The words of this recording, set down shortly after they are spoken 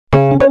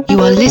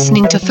are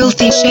listening to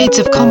Filthy Shades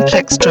of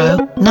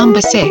Complextro,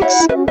 number 6.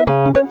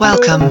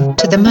 Welcome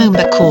to the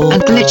Mombacore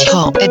and Glitch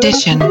Hop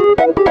edition.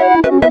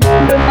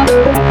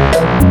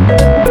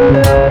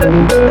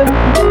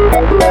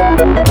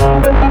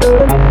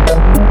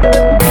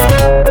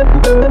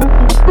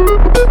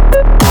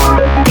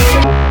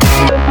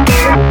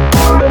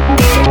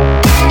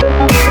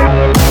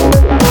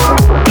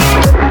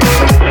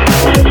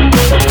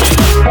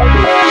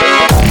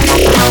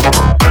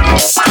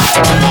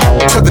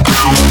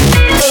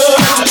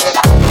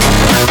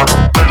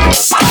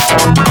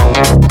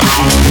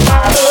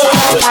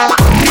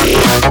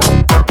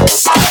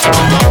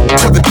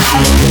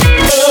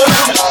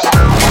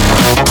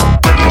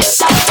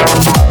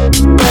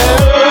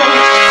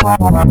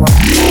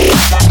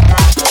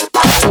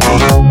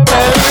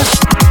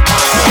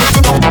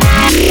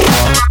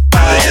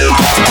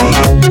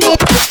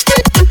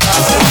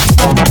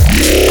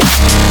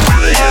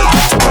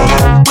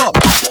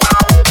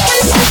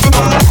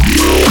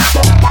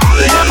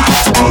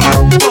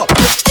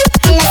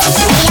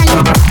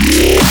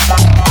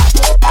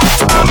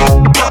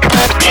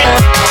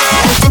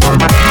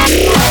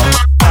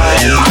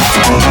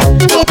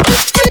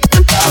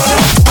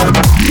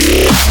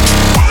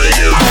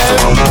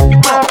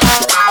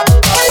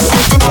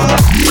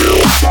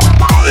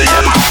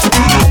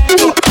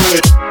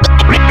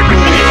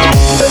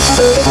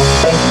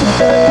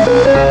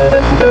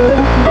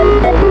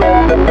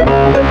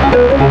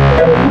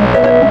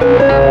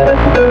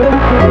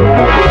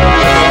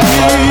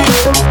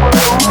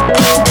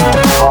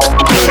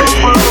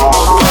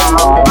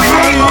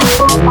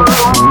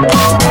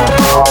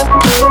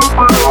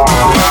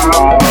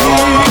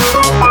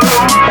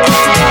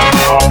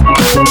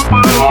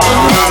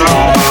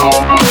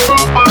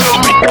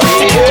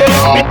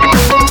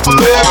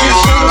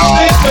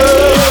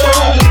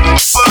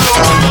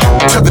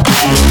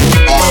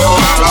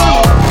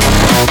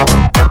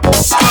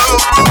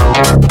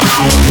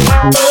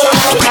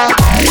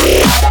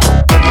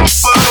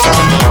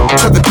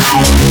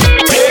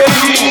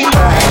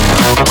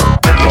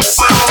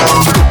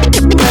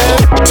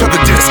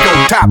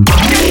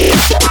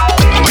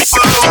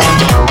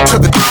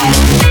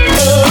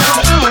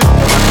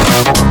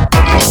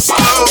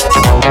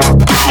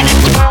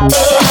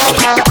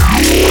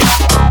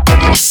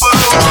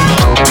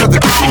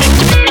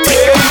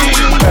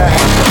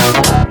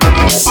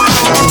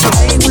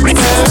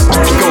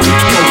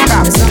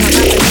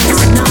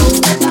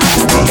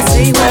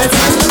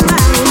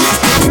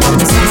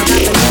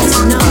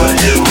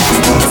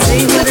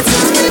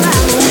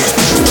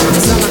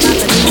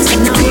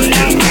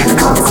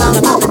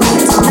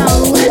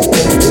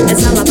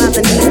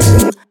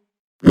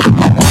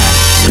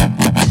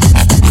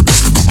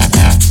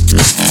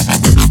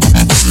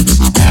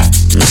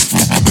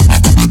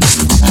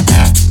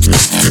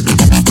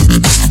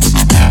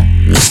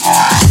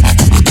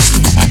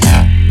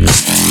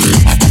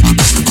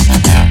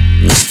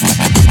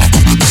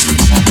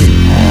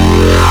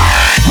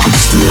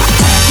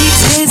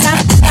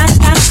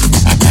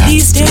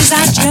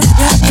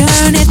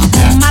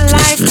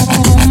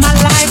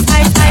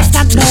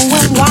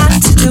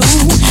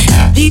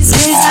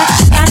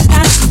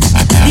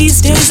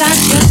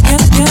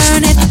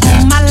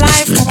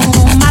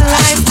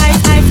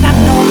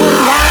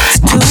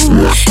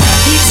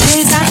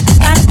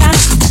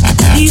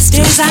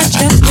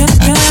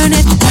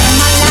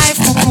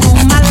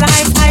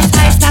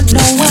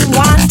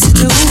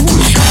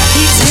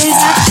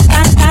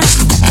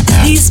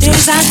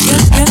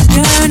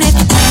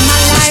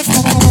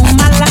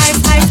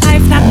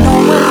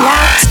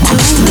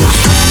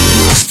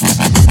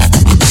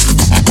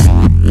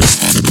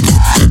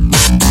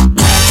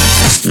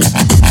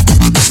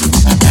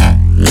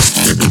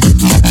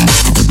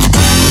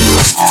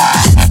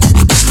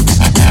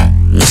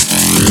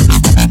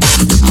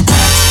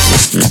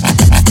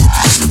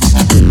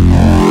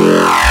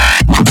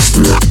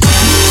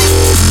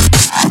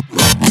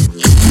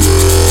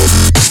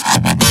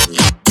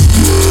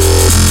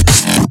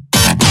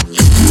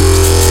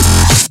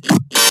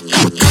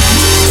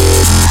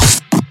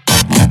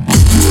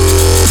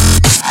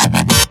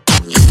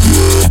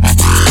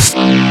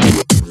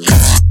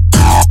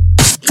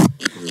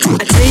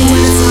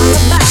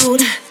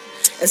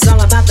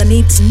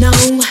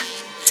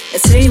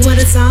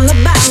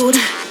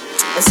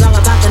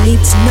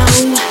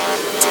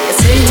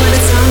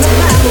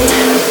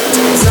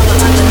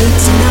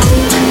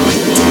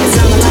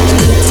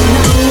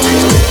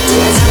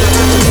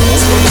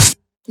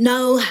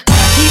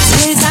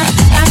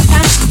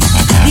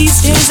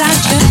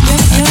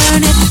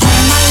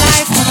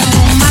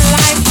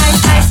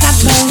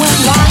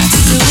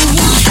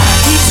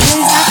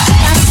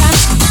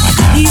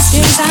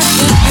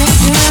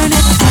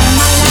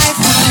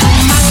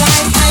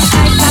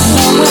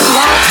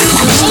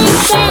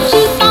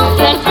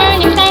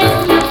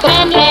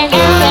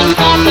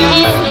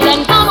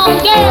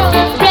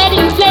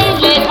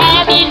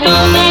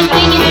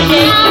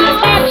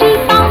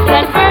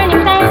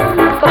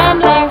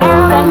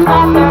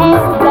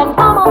 Come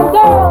on,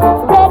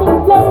 girl, ready,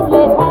 play,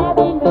 let's have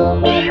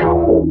it.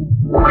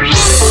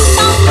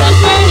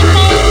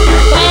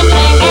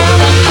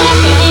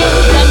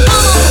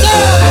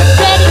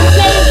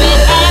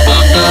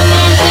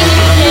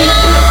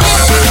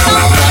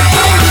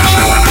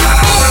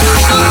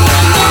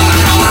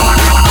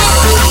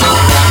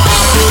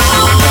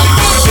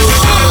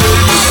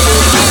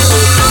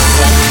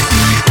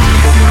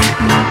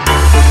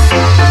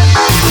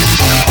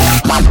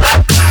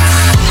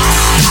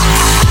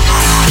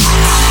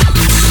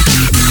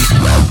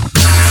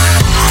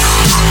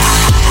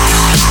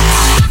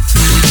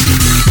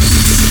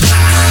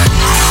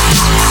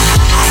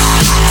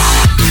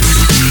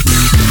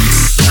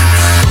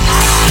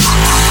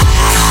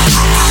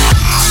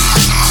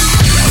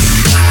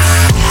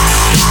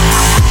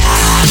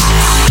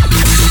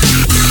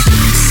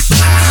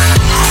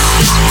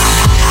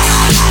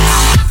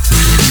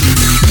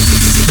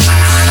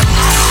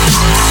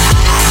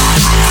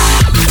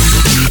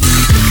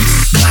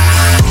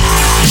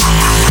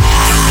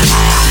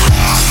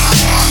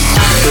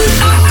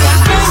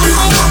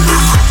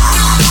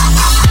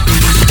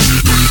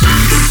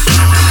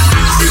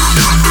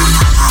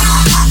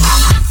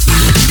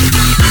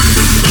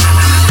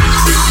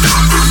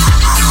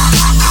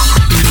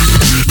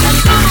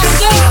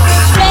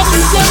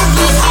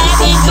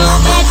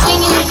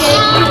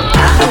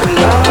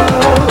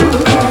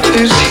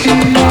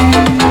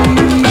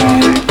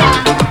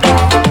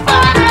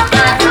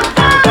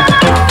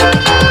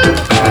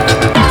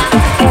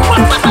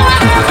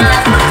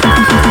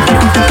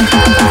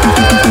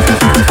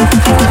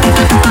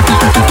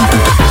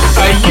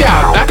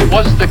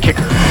 the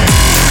kicker.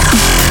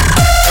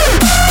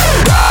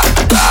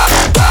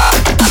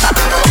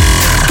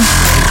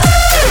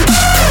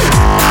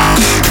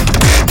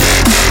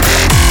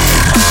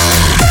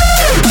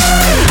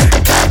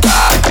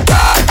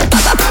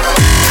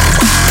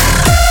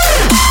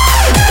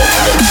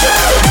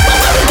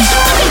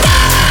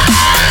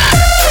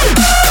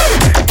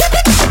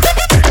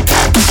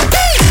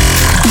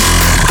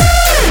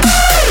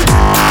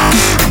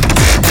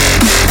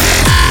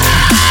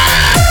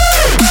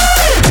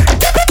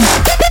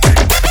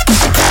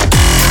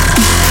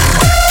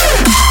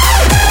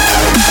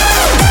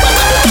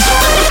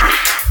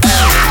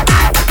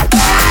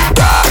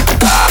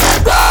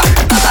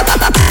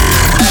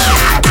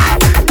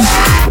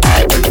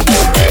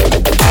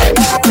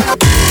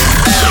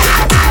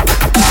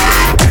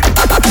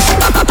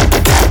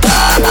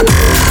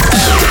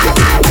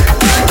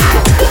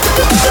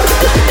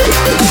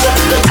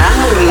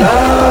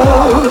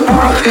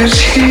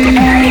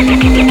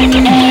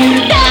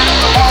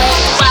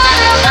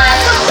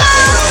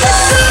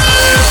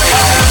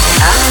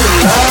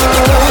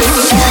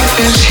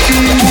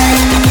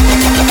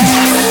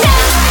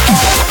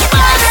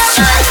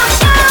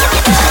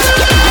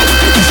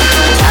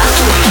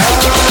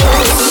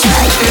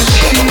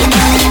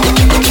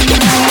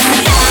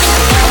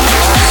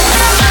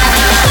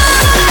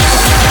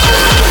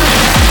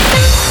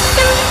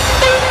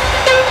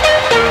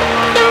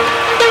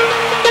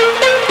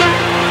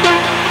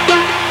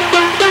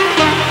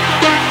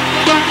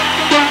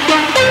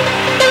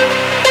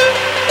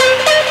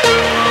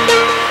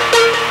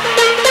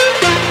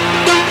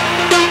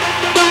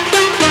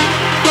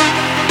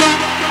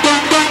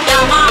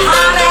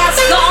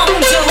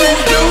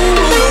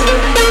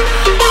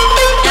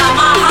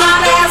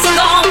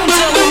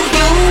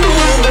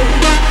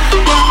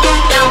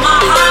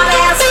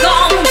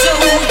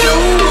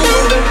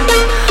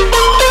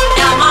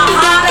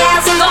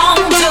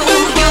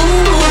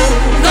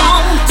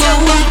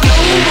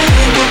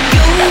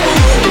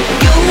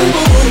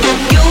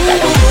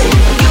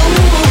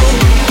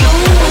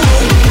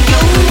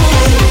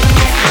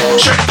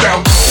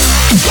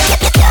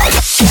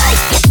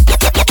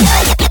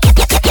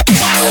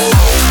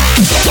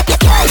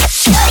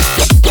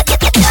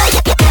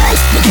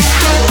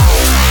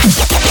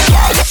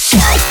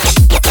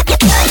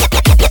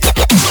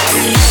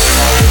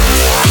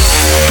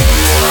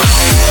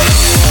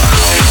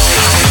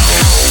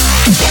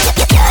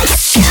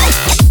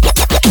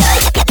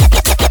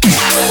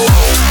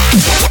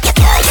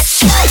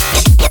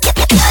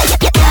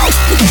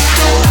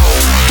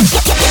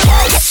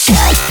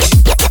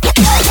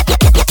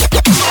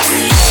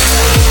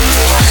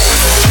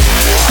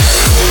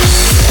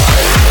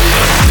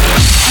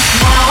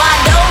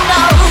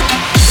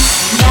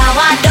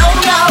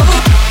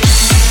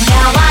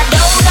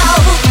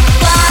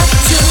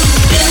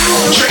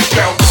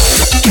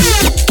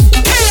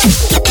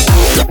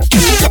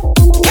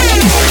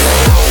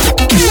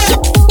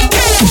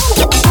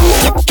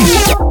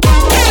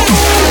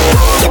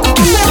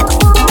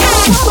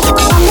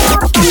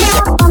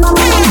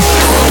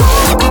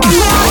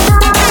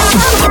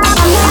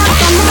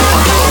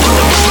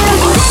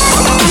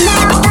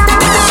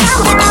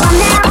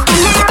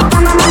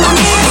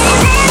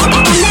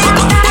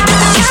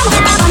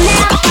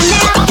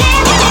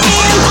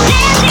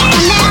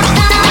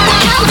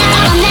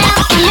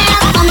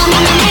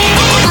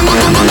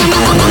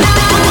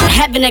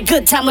 Having a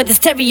good time with the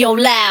stereo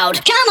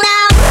loud. Come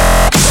on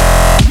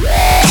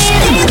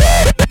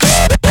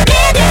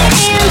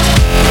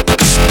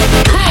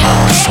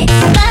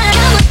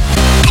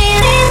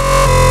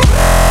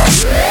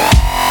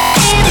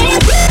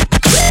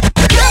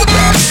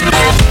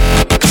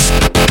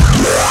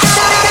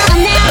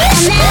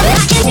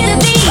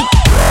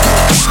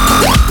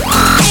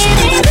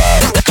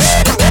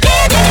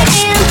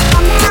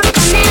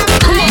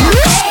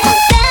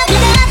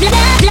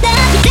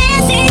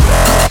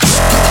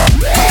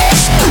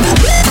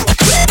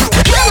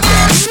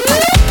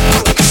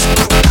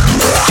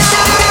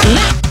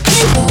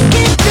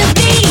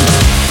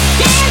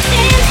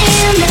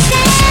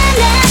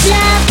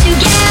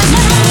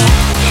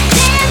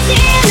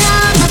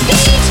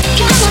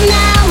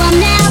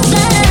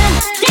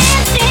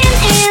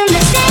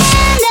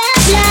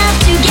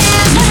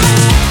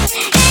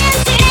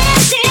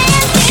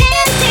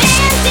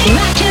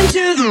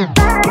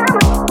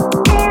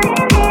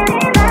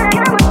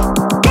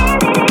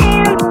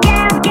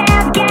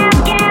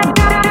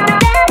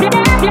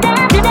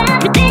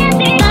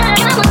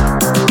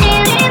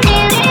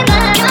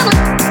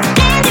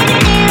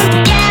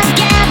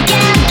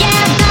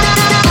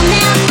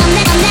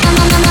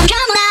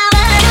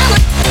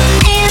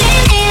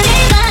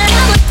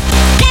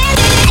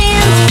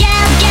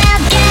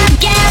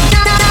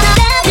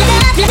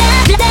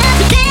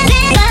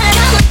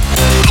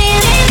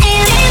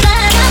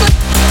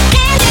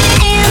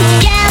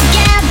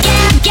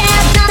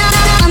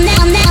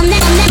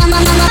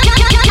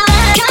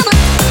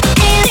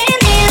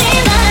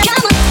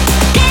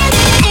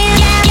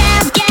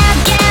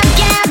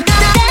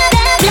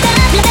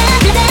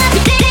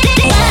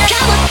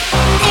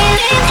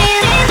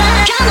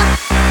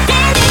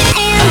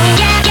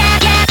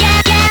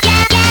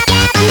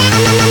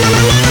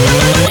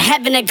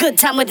having a good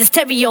time with the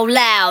stereo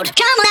loud.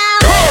 Come on.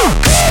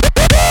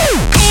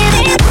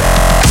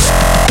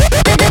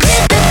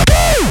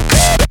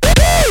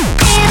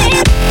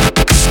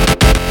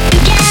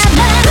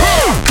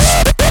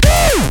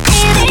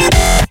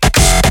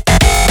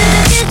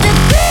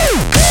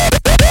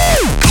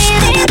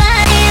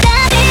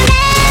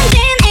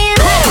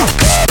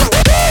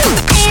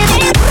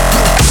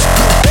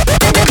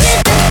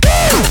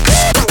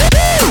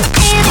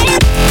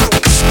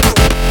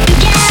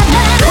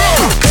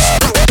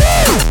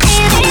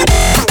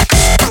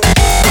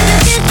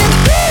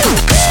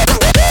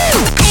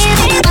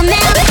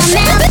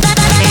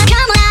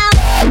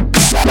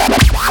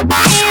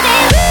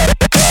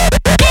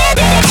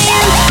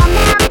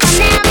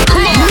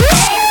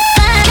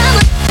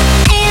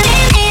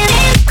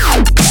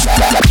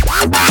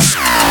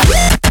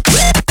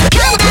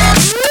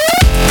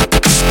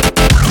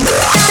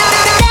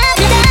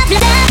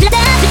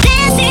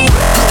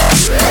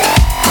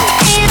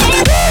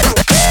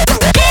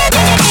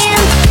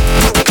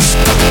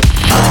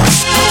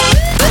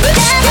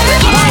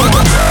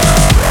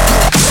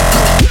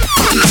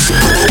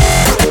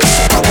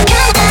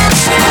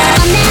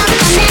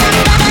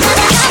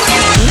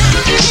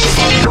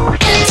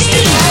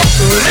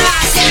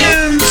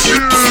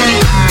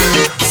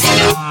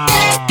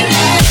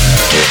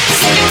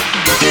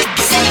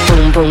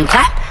 Boom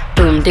clap,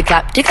 boom de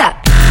clap de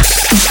clap.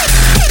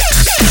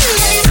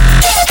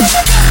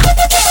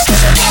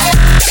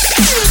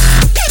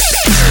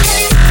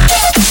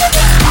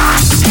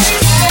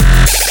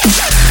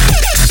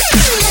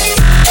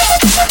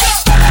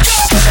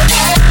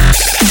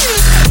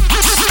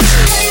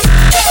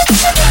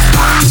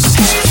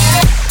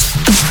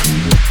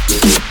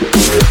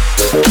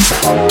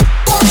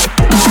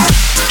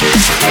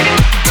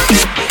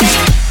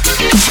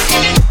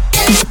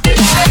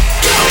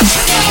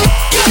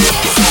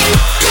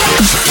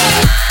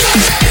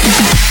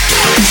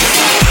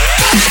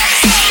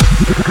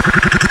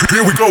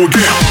 Here we go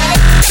again.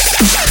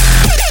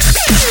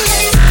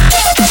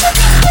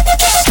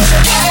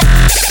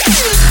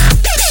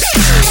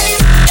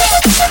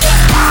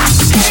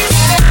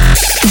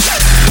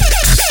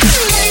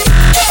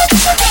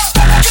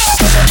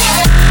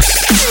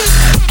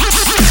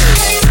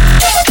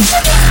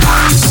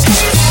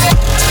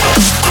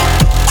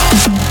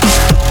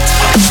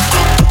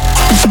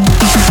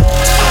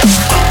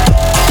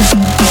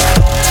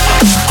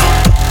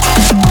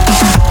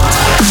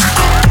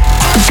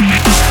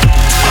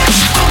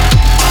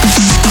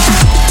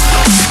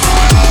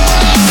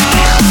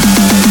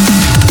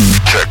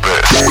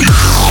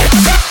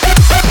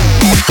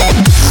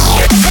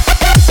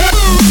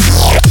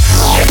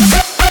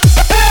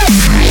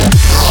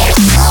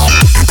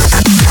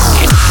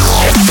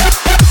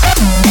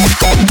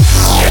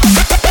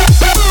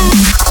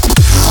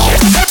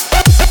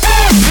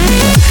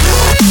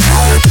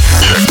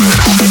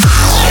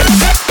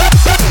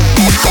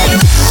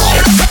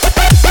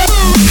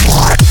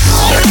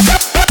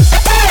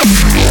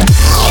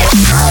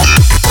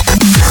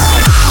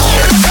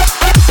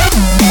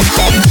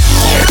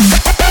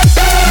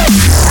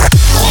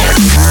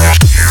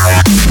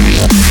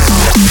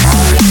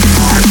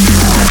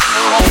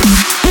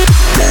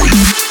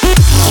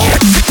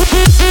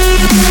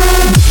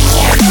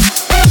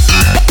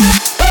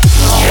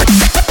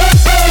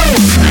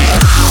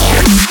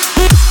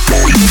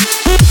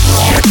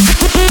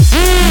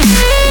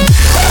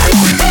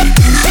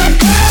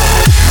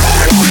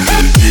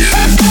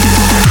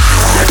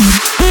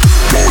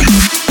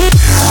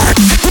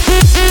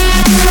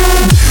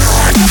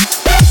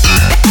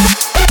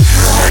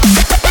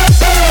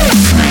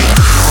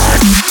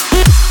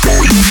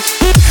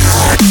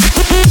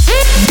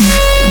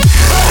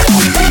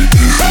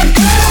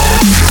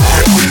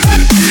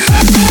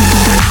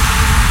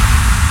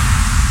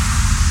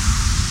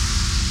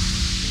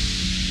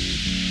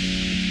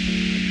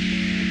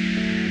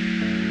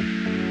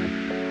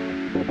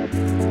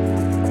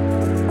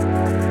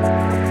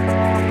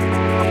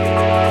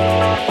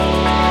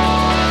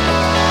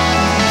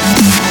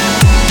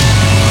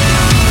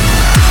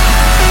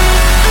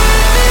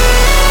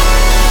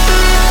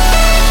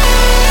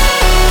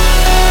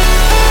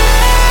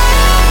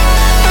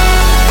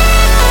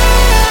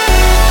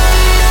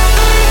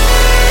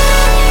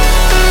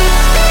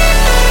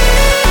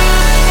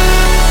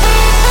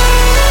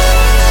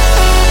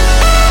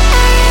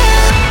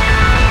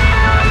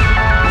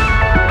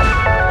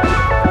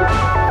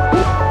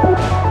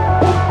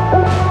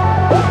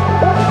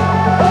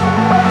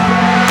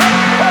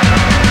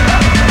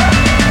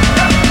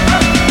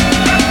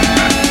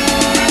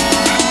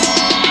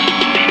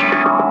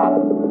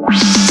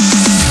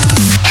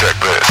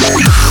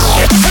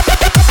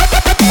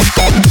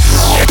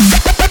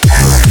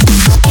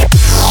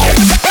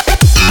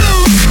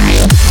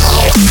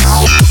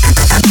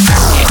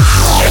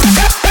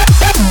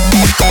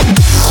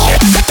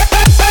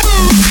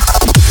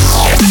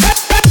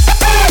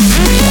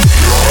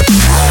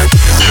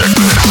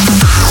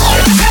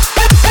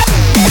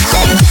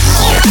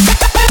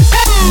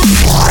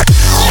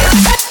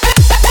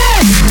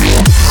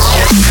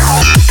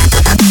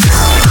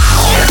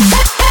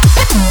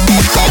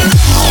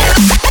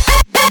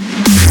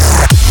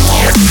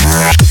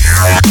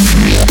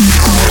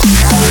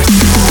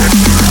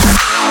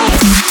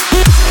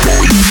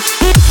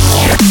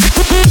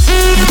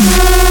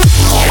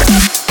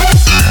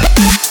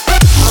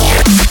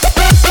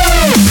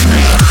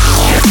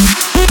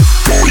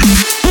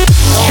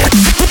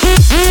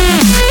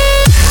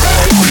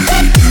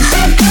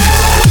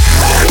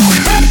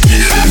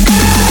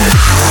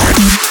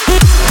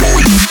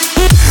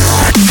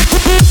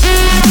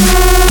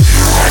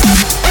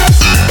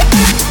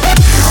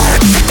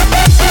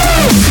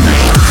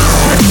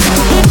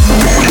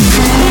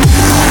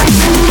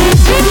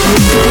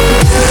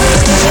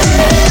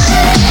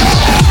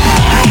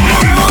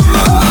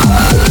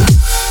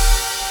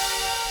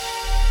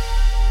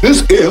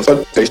 This is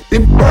a tasty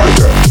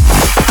burger.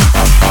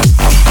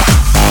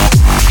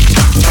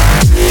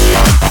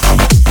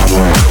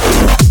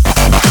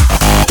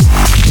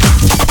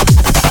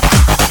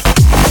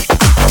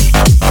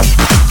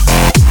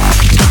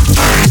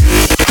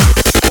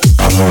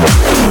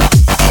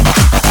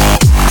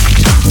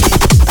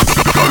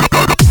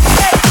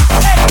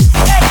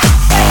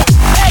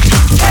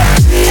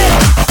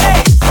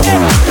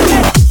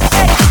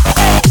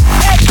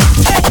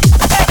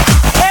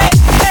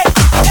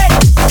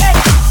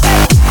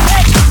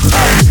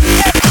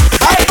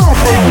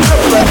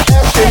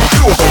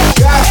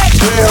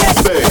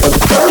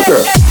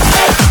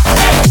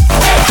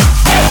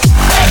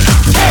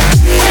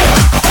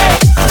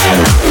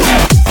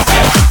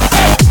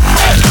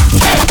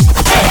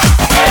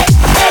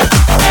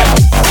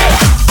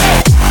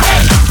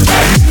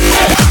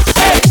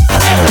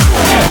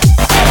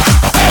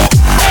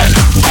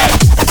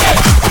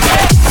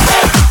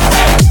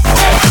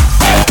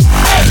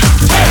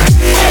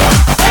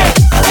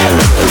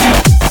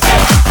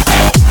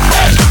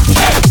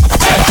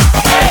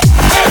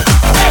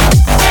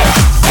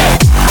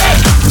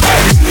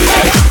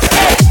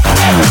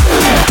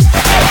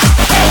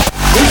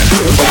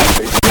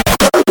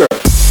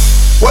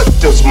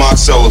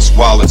 Marcellus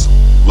Wallace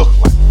look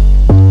like?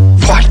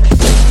 What?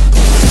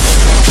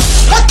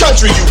 What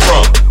country you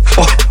from?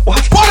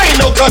 What ain't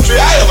no country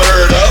I ever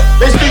heard of?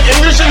 They speak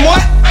English and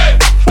what?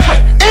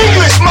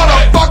 English,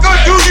 motherfucker!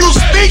 Do you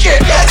speak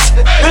it? Yes.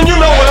 Then you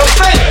know what I'm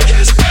saying.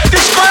 Yes.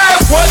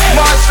 Describe what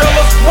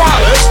Marcellus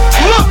Wallace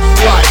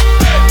looks like.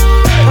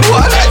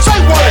 What? Say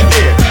what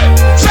again?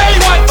 Say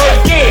what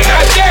again?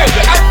 I dare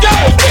you. I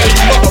double dare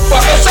you,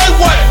 motherfucker. Say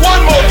what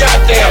one more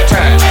goddamn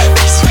time.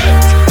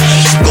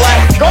 He's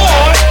black. Go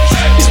on.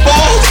 He's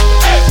bald.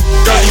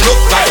 Does he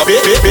look like a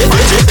bitch?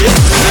 Like a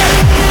bitch.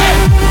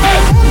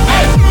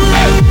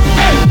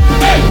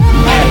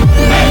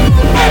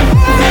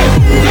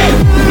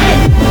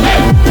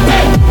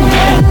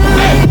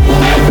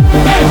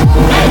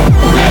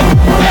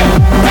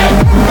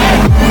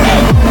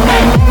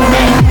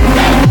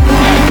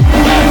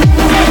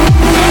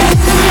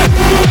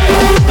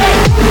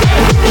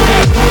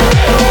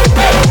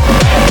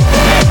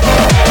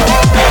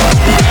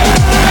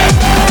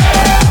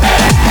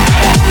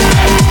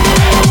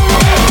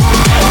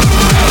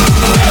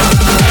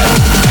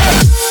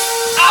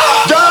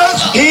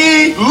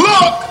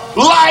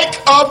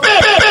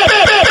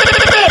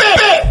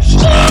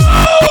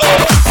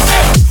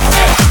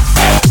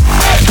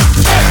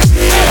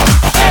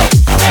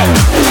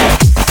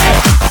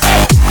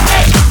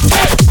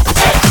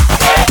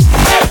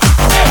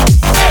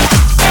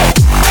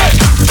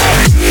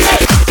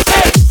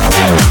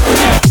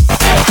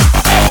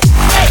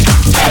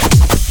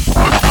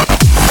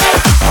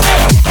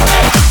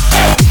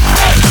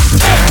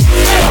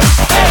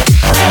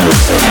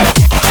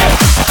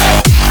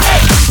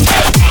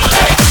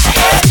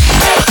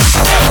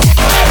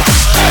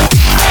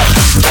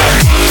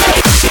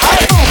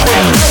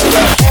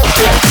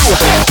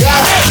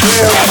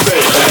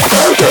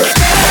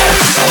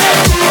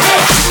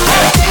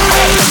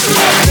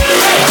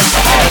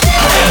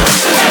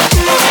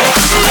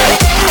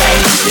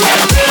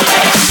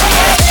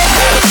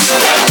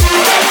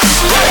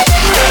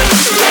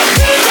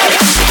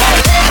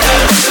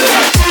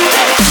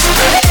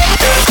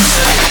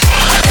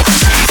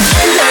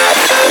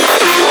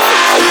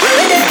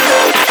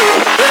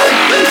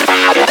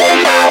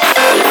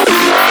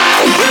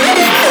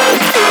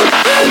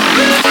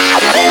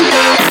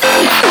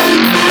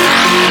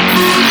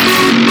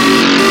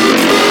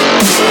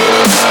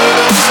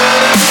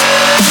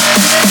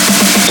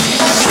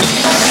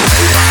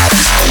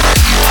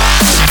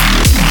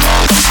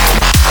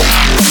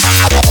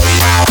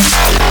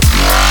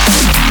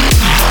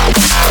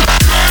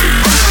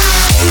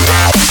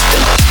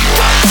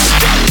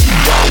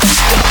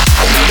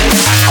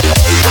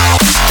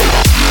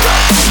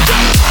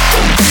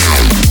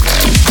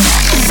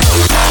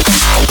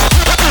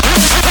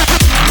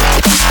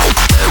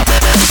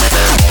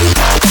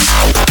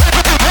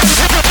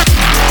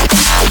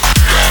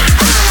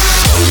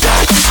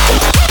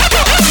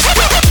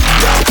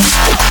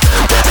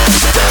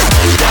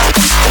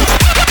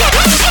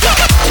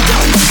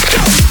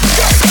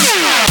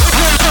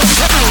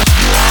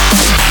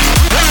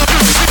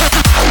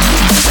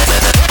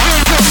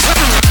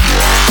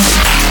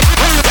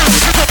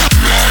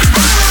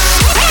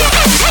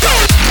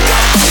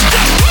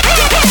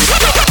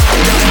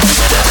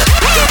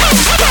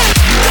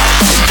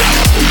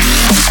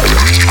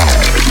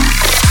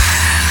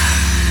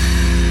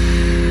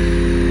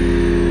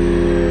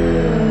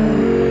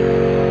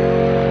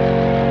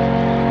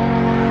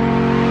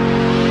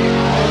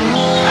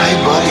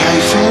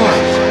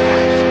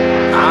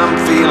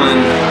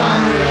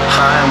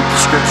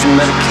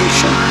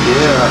 Medication.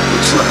 Yeah,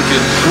 looks like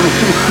it.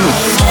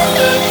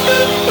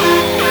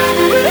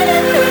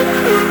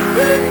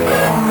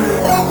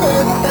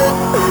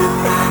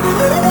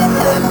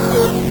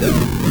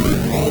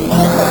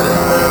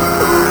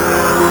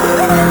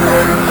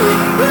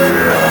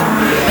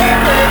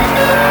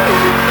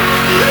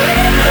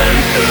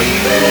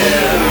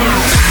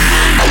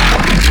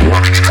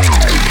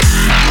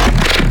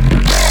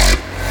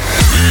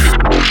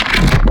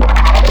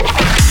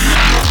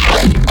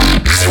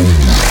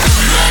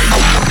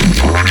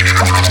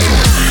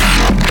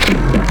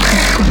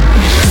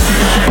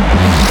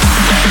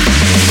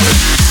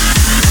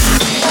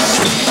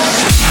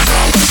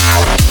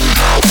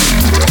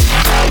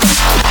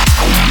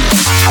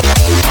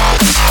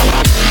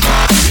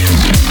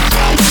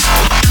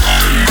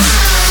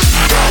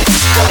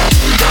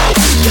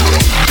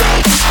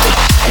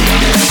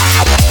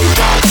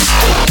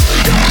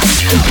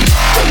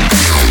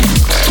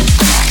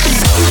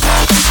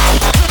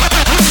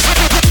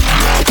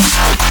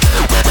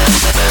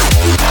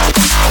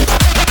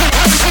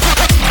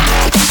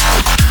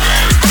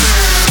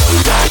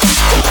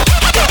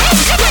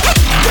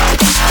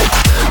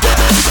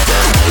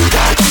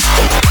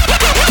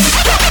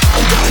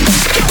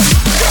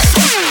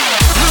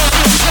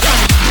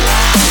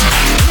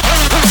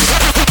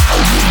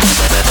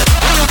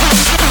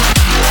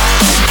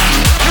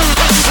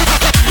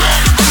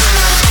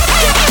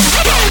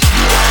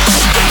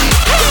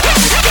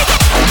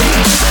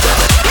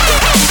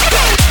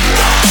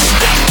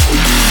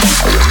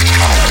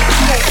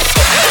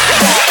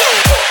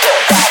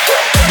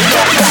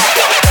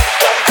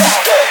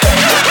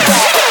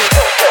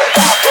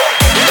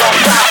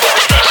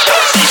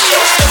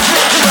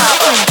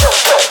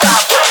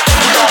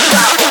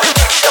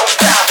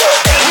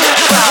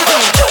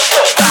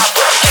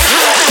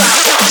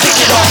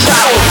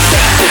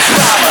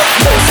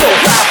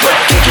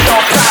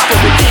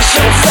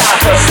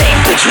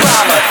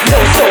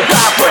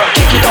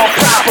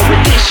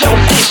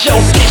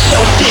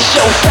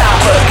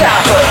 showstopper,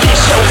 stopper.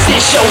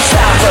 This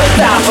showstopper,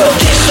 stopper.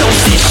 This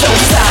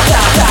showstopper,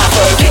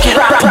 stopper. Pick it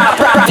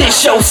up, this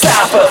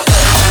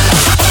showstopper.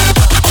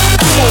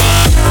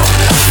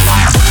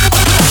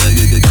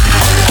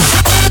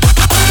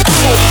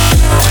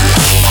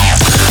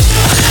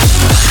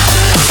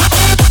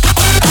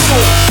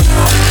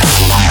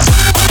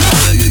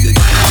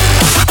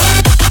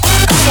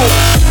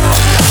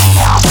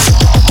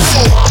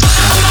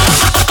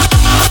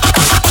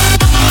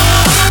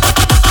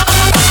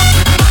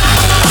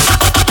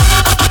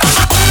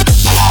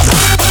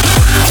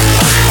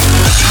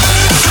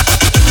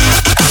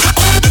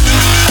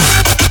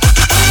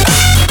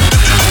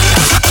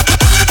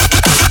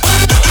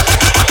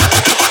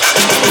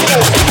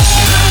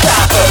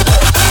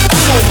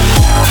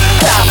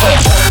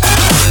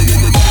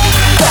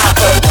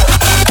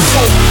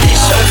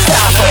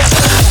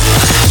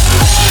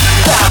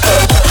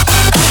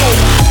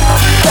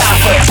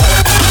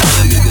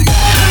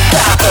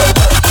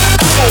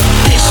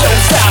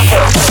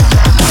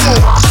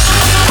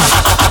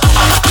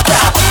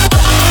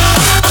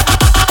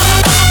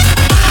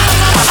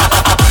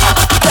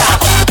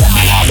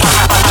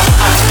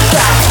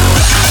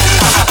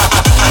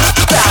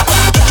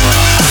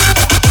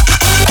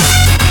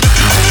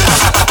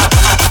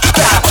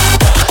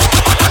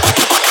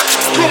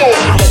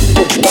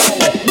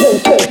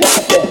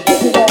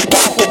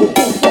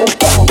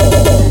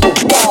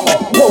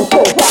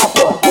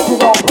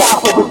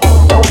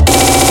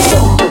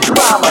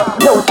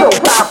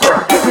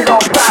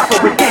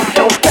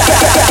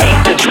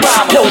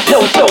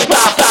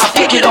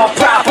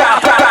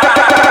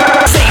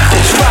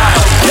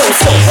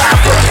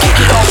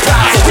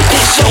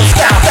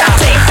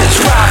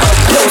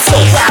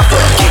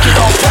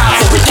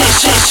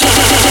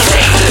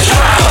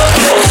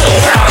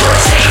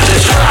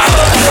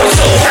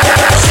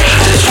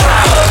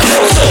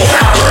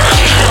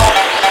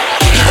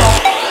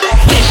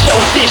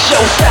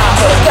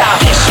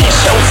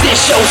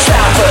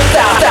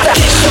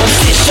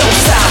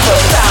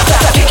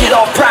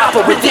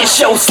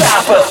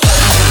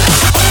 Showstopper.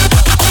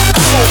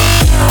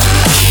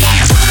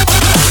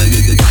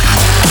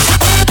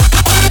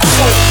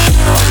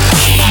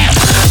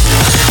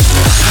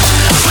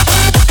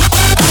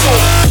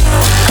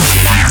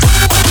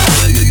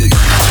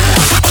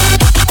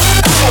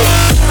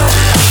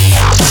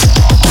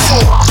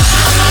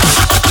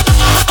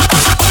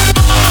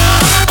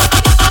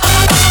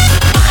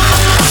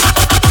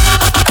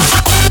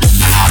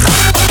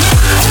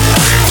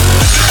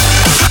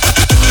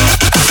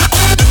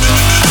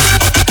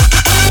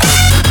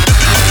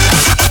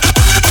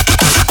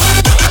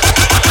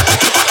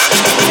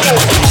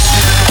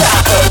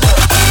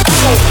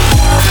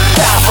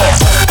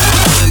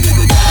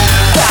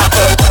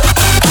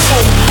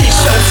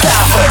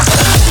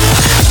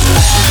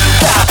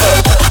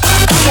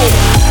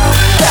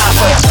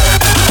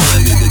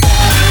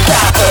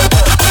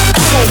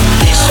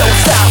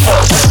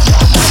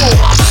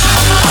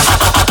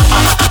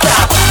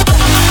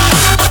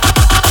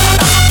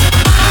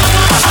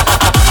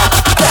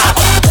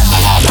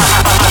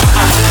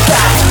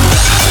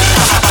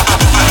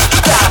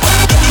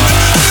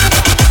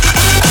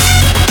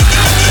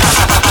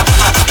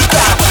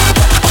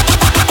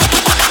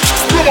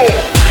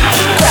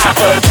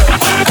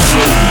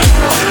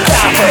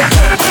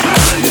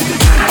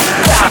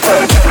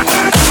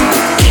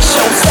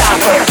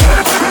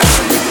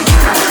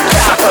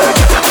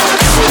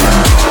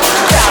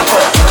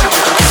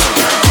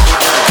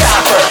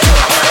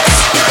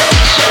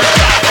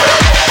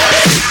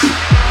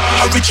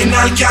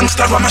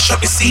 Gangster, I mash up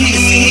the scene.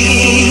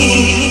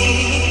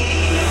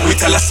 We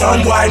tell a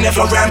some boy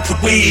never ramp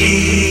with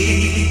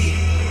we.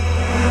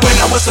 When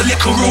I was a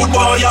little rude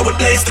boy, I would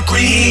blaze the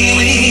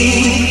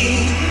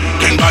green.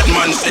 Then bad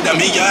man said that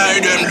me eye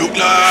them look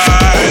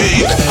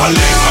like a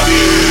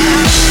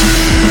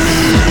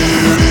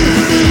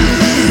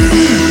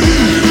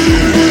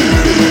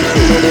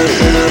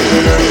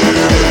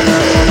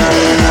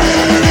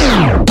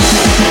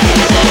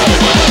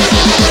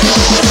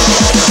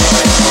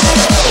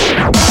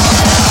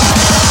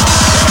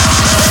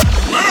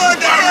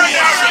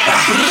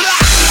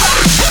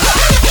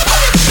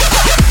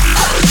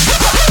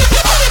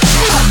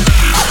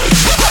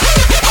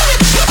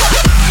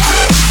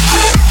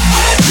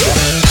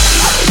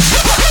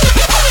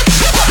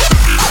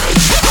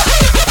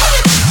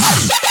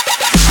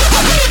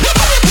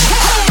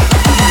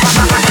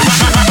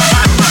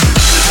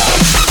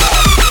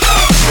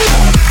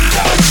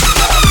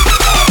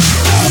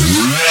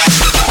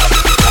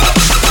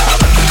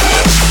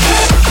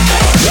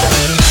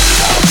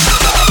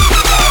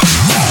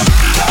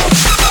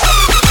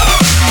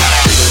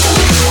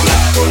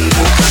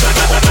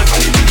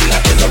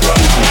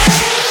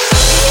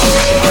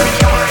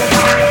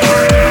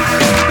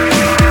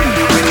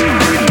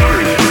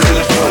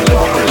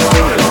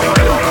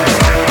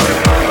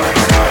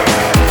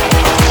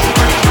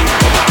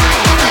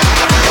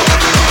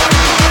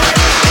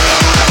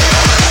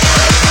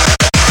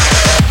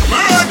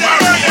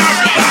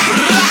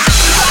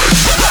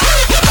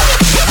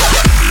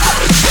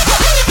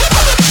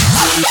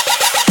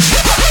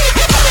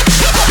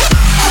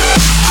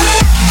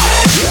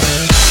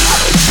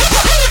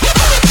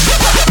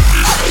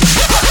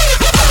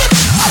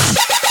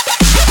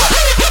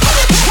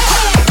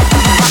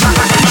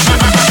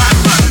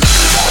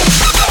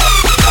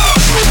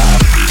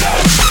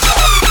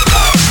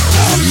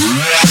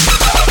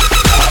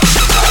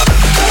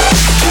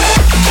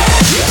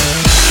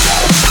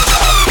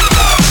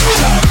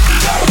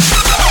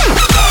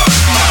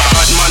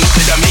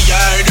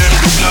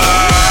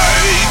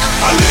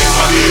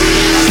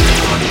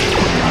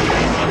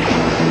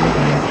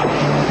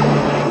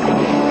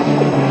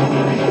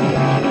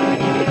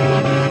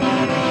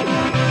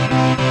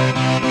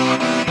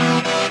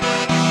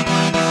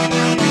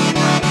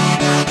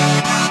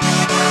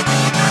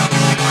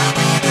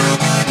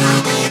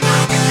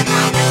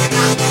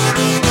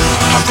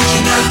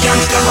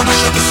never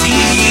mash up the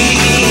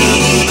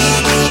scene.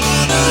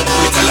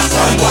 We tell a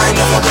son why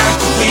never ran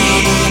for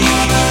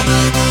weed.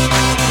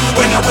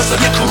 When I was a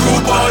little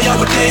rude boy, I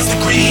would blaze the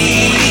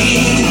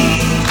green.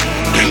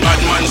 Them bad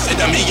man said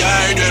that me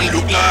eye them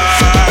look like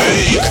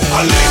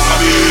I like my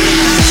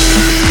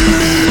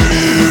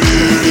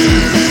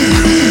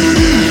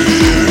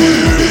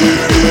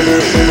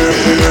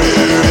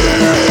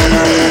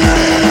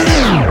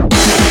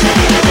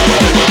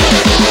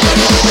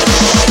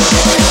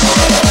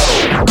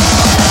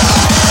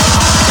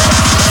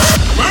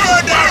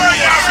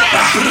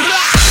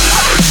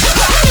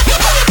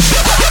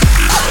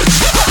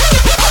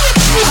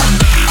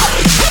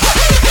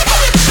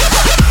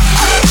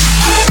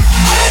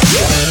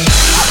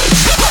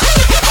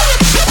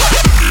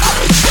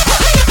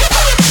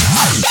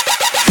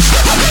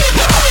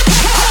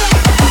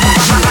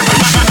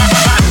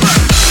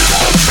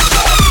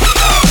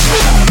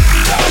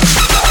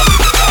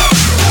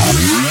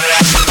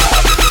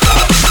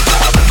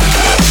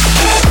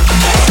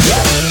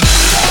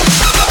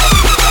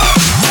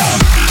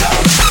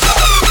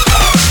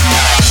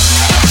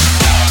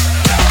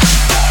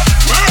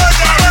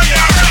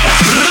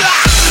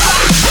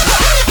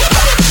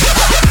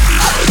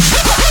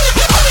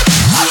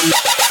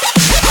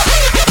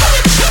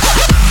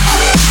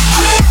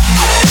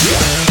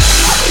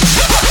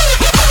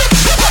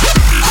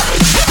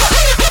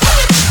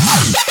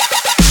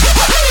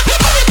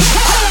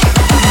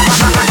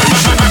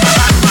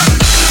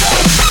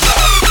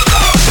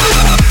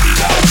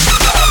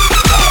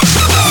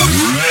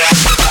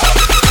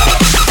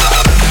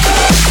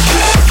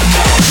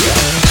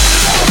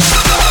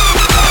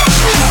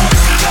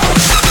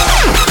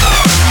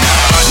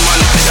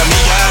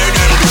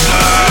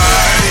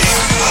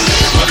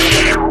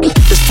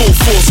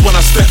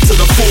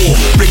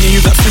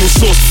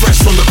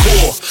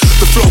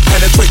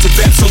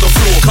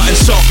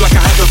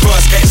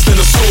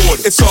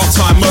It's our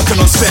time, working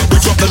on set, we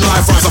drop the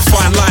live rhymes. A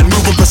fine line,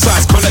 moving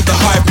precise, connect the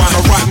hive mind.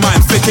 A right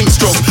mind, thinking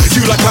stroke,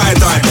 you like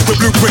iodine. The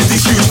blueprint,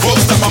 these huge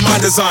books that my mind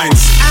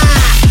designs.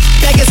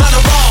 Beggars on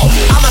a roll,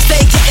 I'ma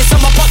stay getting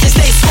so my pockets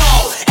stay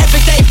small.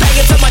 Every day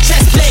banging till my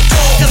chest play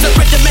cold. Cause the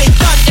rhythm ain't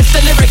done if the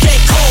lyric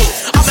ain't cold.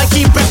 I'ma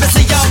keep rapping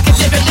so y'all can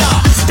live it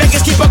up.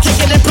 Beggars keep on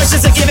kicking and pushing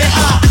so give it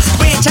up.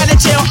 We ain't trying to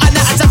chill, I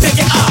know how to pick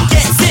it up.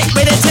 Get sick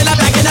with it till I'm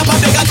banging up a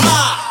bigger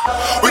car.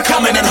 We're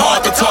coming in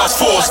hard, the task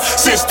force.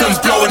 Systems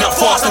blowing up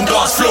fast on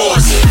dance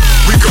floors.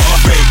 We gotta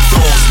make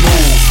those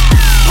move.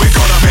 We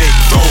gotta make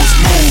those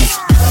move.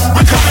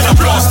 We're coming up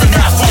blasting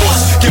that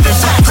force. Giving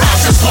fat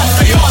crowds just what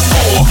they ask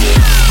for.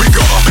 We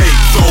gotta make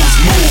those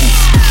move.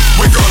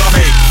 We gotta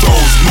make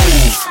those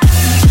move.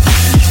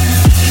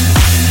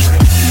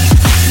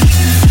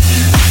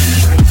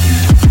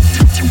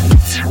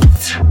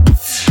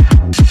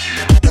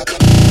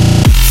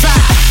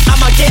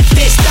 I'ma get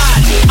this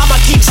done. I'ma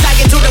keep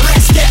slagging till the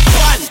rest get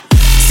one.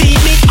 See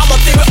me, I'ma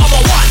do it on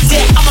my one.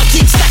 Yeah, I'ma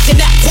keep stacking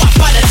that quad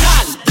by the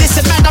ton.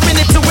 Listen man, I'm in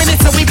it to win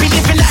it, so we be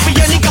living like we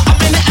only got a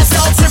minute or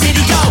so to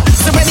really go.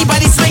 So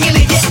anybody swinging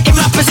it, get in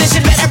my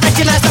position, better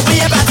recognize that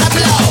we about to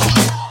blow.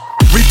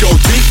 We go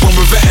deep when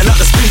we're vetting out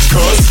the speech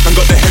cuz and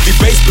got the heavy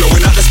bass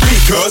blowing out the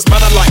speakers.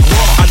 Man, I like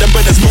raw, and them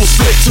brothers move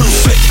slick, too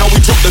slick. How we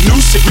drop the new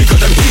shit, we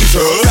got them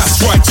heaters. That's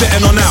right,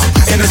 jetting on out,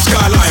 in the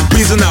skyline,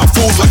 breezing out,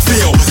 fools like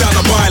Theo. Down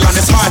the byline,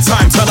 it's high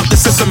time, turn up the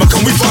system and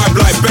can we vibe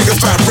like beggars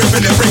fan,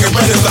 ripping it, bringing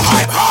red as the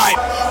hype, hype.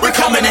 We're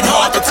coming in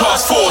hard, the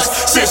task force.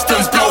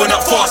 Systems blowing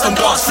up fast on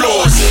dance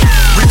floors.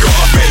 We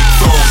gotta make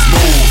those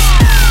move.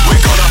 We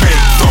gotta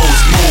make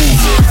those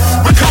move.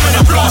 We're coming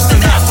up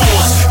blasting that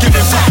force.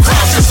 Giving fat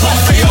crowds just what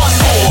they ask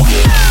for.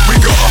 We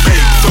gotta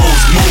make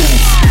those move.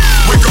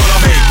 We gotta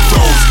make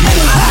those move.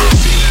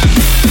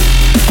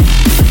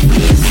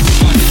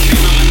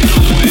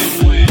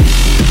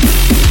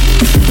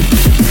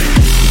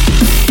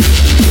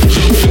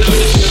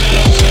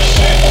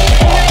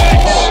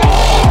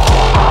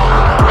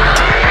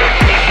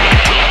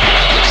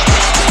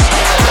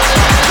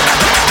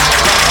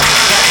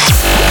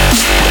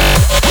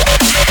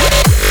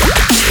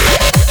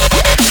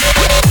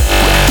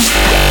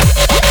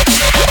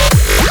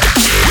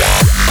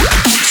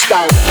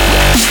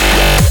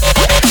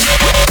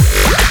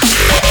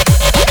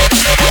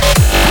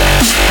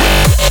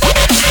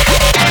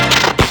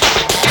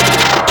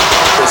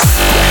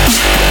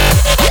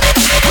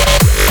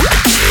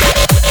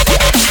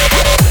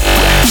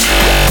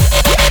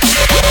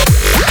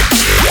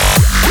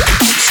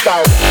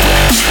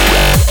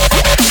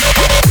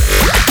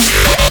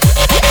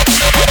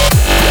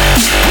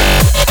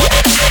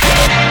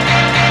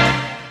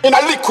 In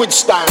a liquid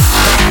style.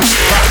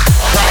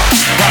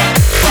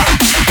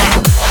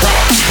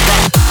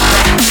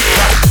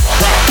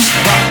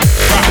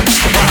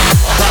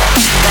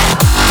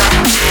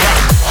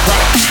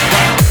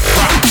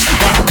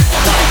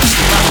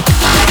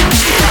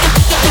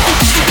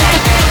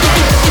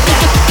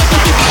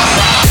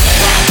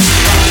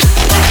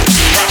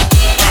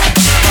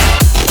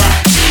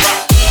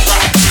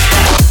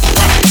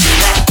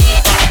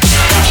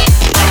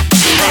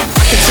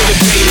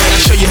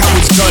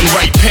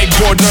 Right,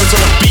 pegboard nerds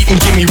on a beat and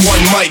give me one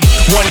mic.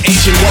 One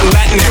Asian, one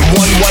Latin, and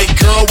one white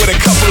girl with a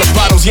couple of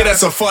bottles. Yeah,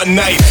 that's a fun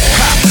night.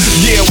 Ha,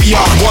 yeah, we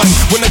are one.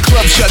 When the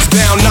club shuts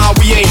down, nah,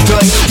 we ain't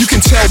done. You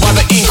can tell by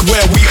the ink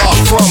where we are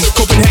from.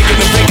 Copenhagen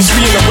to Vegas,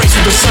 we in a race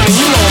with the sun, and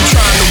you know I'm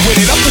trying to win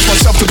it. I push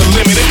myself to the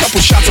limit. A couple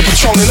shots of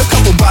Patron and a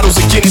couple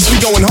bottles of Guinness. We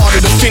going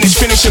harder to finish,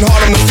 finishing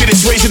hard on the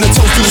fittest, raising the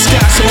toast to the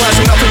sky, so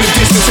rising up in the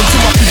distance. And to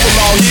my people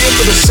all here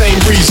for the same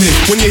reason.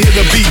 When you hear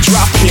the beat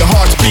drop and your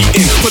heart's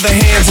beating, put the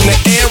hands in the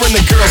air and the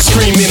girls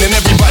screaming, and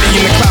everybody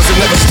in the clouds will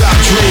never stop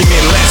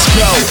dreaming. Let's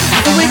go.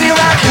 We be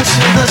rocking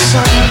to the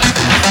sun.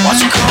 What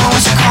you call,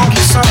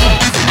 get some.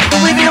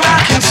 We be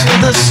rocking to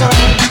the sun.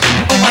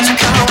 What you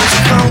call,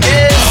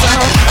 get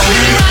some. We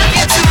be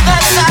rocking to the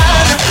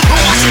sun.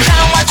 What you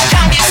call,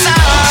 get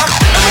some.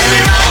 We be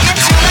rocking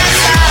to the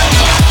sun.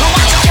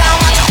 What you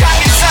call,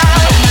 get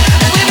some.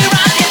 We be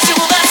rocking to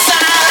the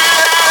sun.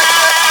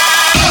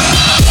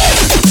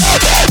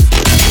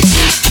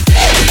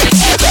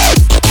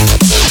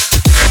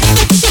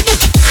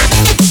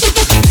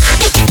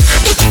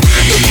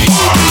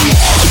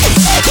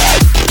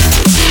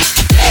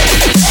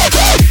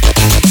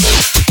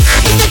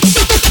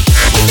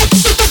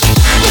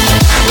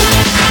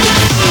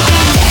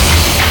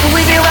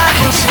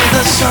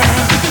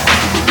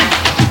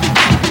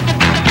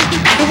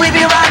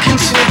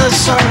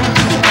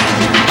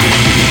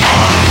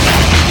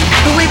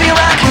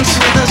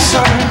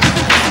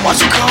 What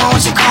you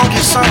call,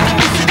 get some.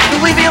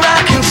 We be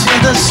rocking to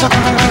the sun.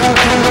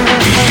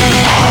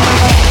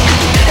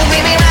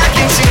 We be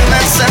rocking to the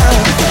sun.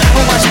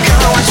 What you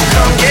call,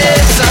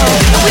 get some.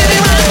 We be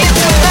rocking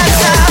to the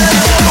sun.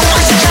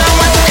 What you call,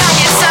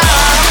 get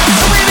some.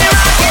 We be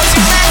rocking to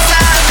the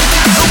sun.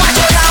 What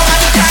you call,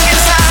 get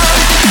some.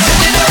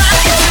 We be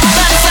rocking to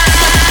the sun.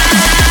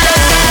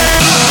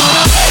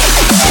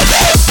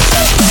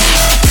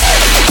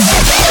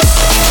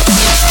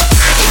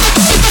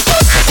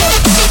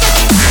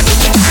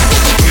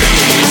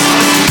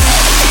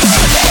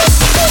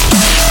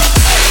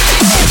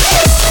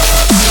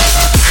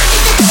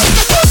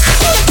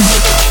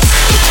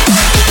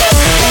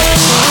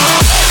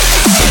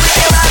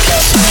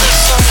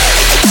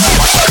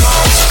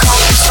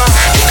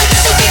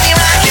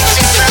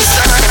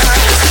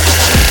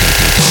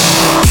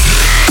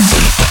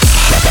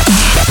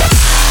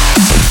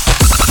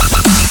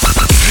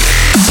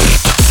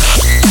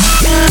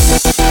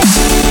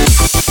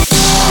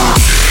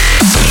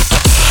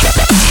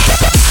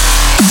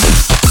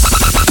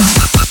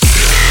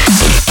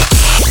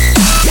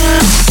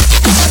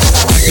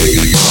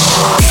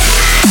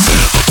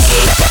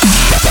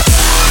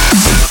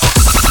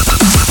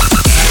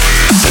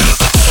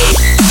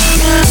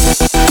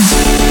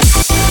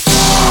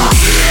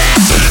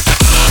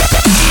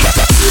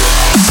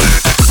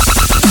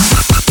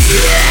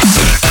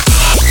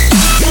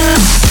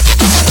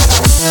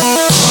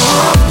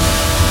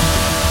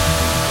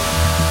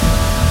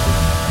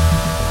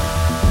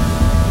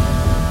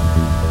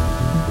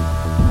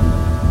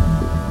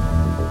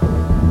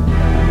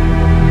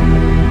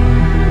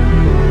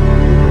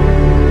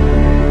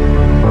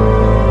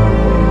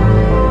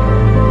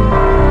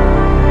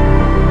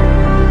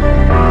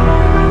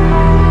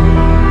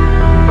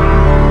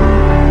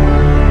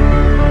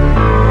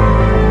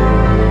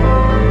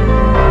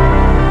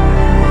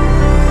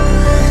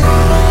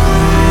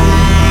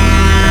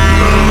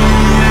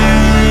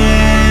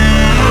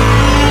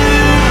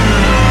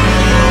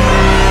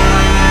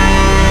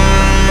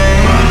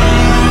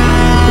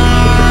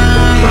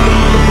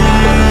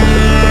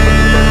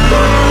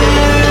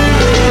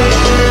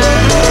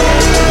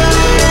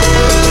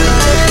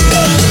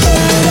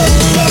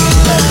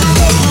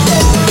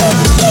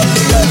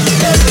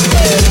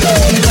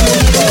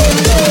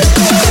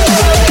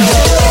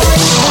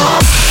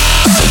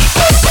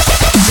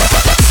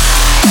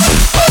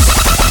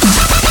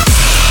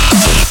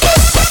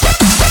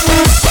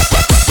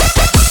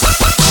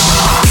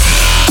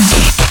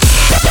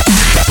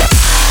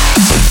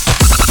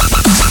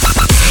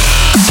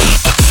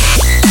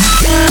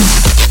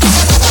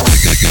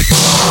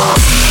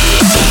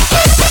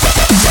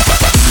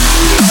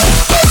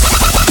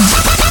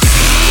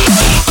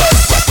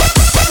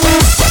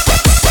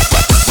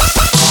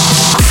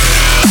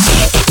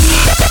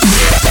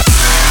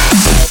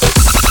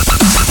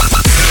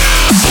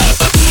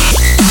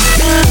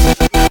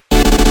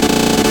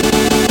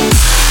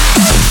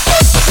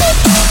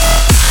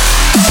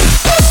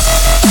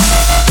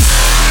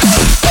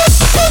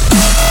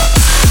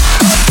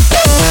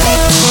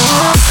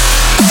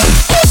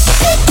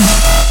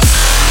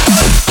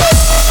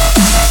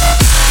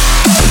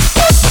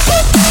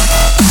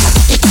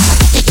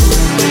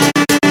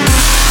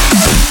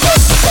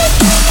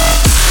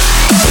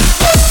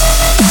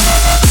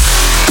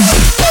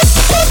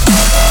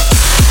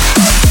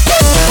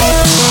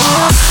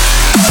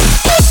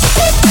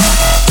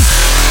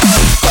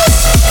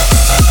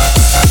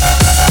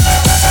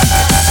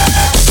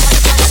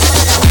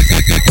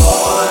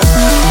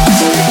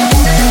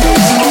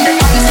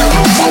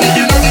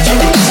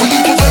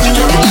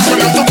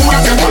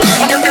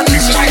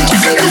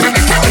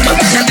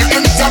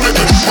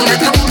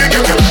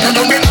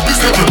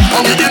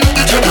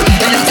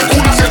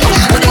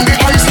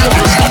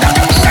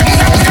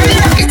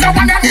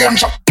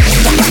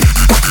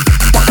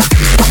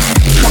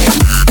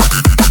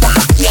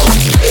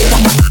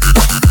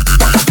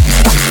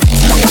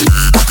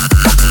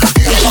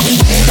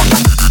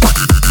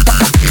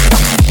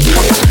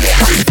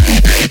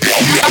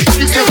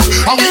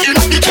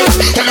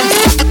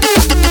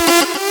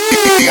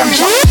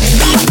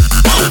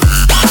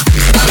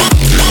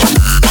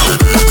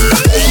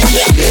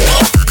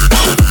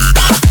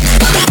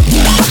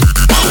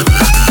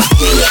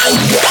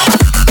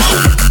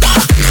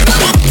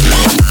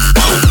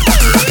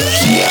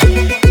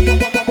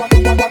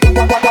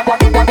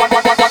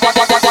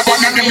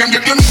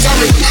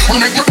 we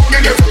make the body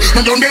level.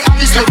 We done the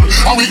ice level,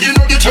 and we in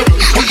the trouble.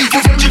 We eat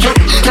for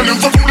vegetable, tell them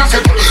for food and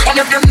settle. And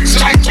if them mix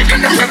like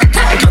chicken, them for the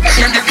table.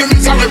 And if them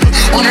mix a rebel,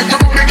 we make the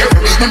body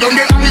level. We done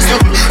the ice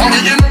level, and we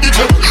in the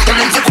trouble. Tell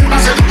them for food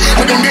and settle.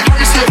 We done the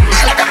ice level.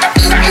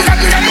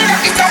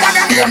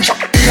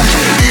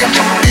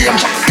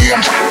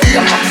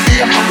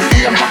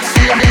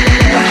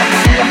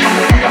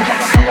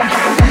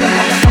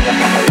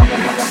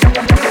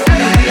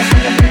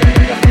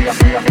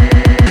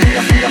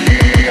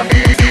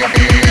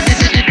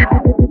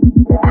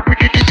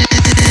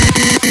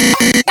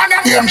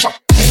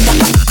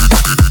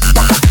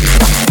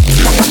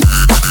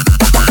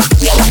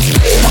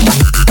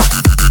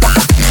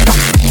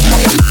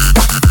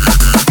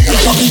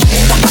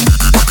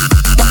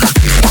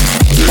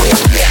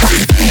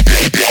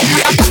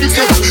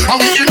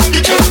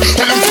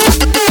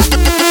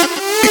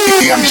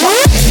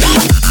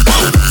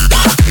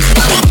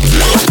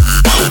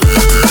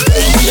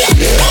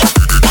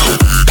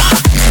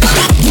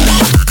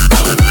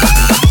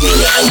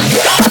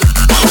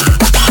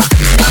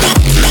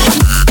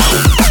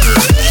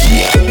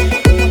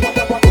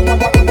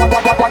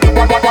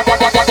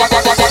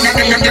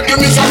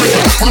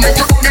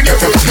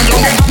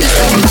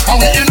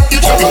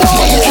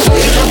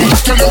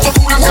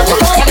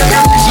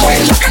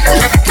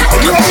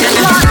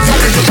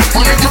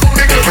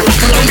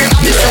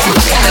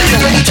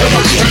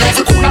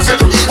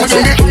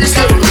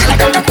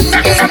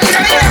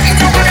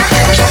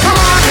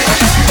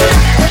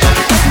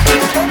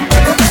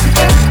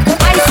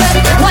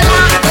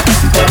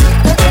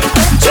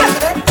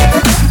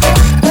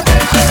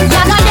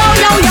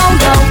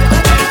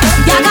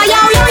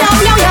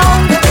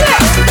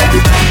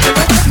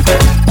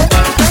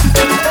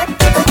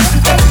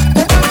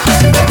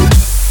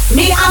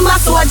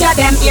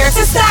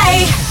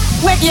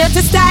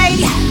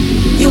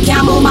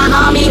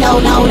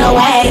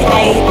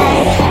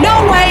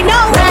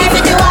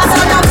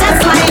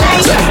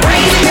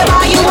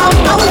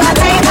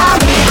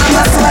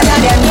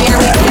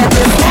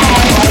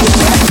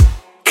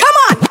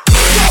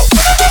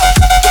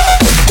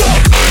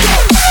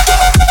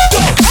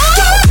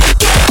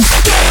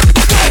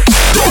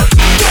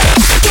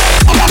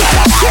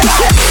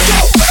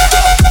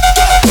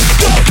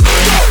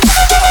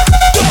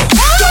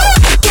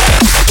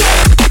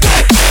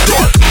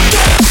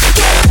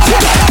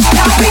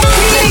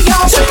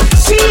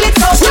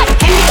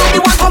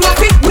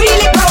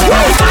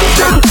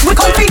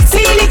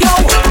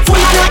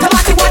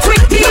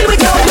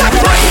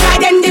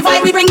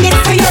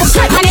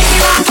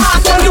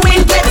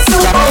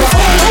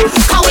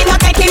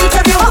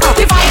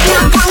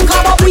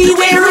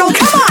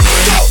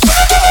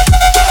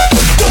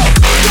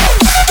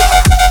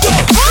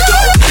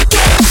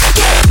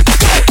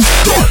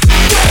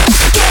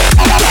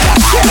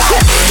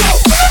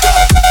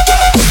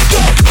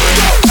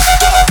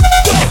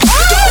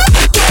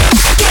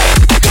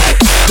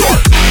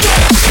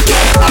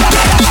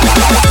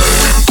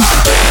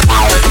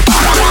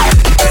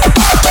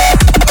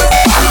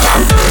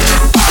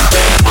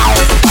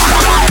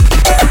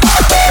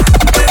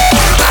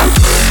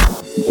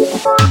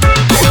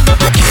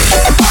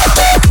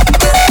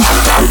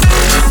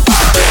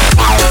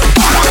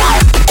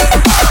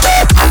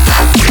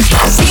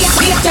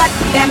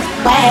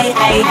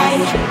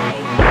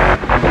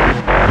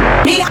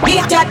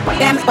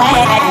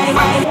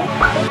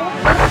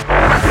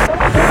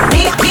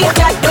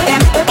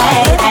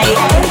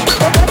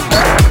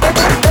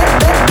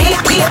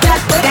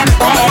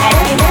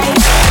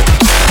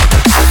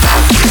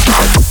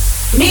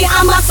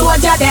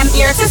 Them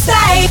here to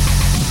stay.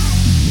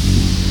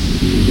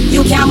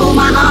 You can't move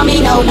my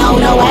army, no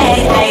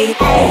way.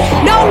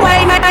 No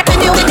way,